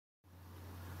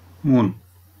Moon.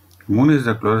 Moon is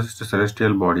the closest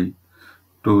celestial body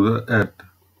to the Earth.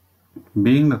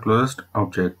 Being the closest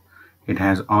object, it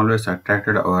has always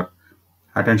attracted our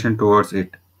attention towards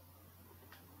it.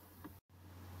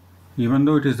 Even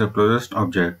though it is the closest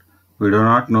object, we do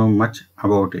not know much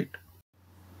about it.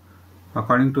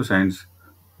 According to science,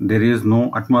 there is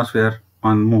no atmosphere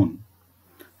on Moon.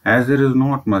 As there is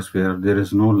no atmosphere, there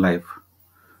is no life.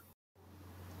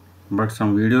 But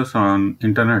some videos on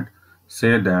internet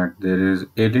say that there is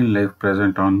alien life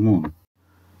present on Moon.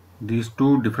 These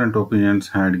two different opinions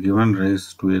had given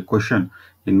rise to a question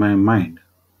in my mind.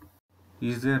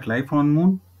 Is there life on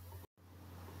Moon?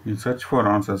 In search for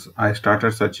answers, I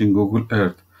started searching Google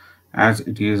Earth as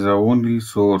it is the only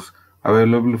source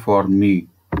available for me.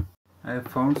 I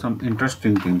found some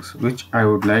interesting things which I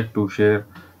would like to share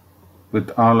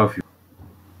with all of you.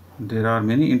 There are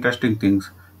many interesting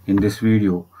things in this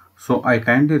video, so I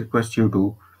kindly request you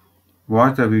to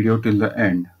watch the video till the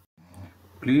end.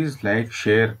 Please like,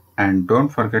 share, and don't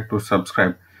forget to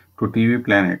subscribe to TV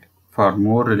Planet for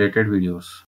more related videos.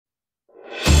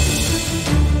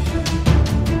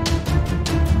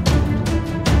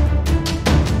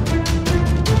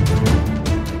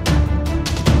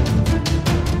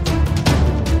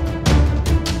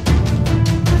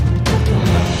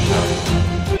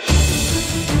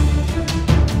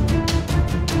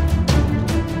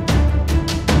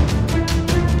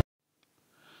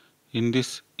 In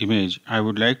this image, I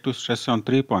would like to stress on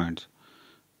 3 points.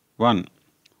 1.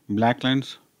 Black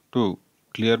lines. 2.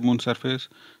 Clear moon surface.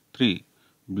 3.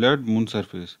 Blurred moon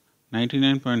surface.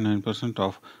 99.9%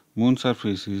 of moon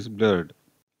surface is blurred.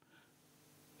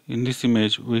 In this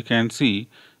image, we can see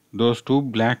those two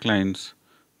black lines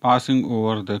passing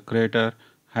over the crater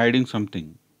hiding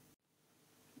something.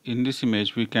 In this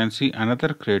image, we can see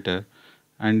another crater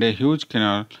and a huge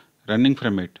canal running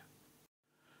from it.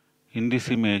 In this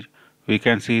image, we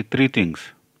can see three things.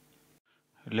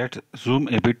 Let's zoom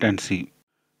a bit and see.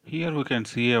 Here we can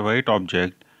see a white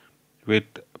object with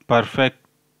perfect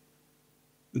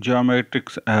geometric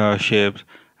shapes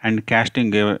and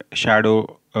casting a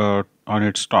shadow on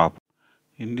its top.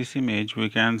 In this image, we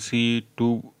can see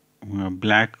two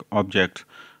black objects.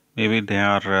 Maybe they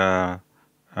are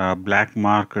black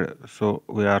marked, so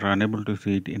we are unable to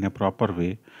see it in a proper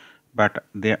way. But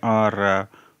they are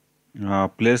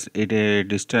placed at a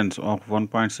distance of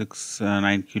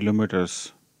 1.69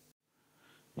 kilometers.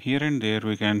 Here and there,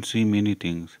 we can see many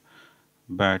things,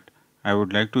 but I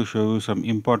would like to show you some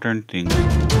important things.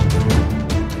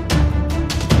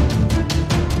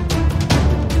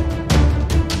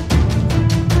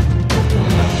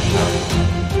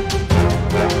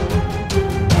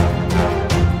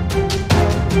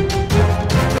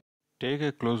 Take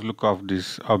a close look of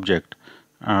this object.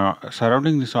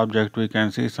 Surrounding this object, we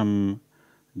can see some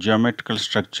geometrical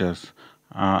structures.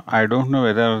 I don't know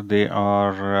whether they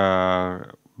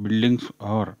are buildings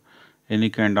or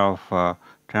any kind of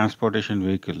transportation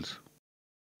vehicles.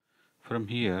 From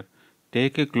here,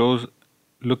 take a close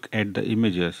look at the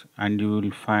images and you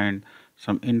will find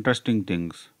some interesting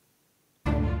things.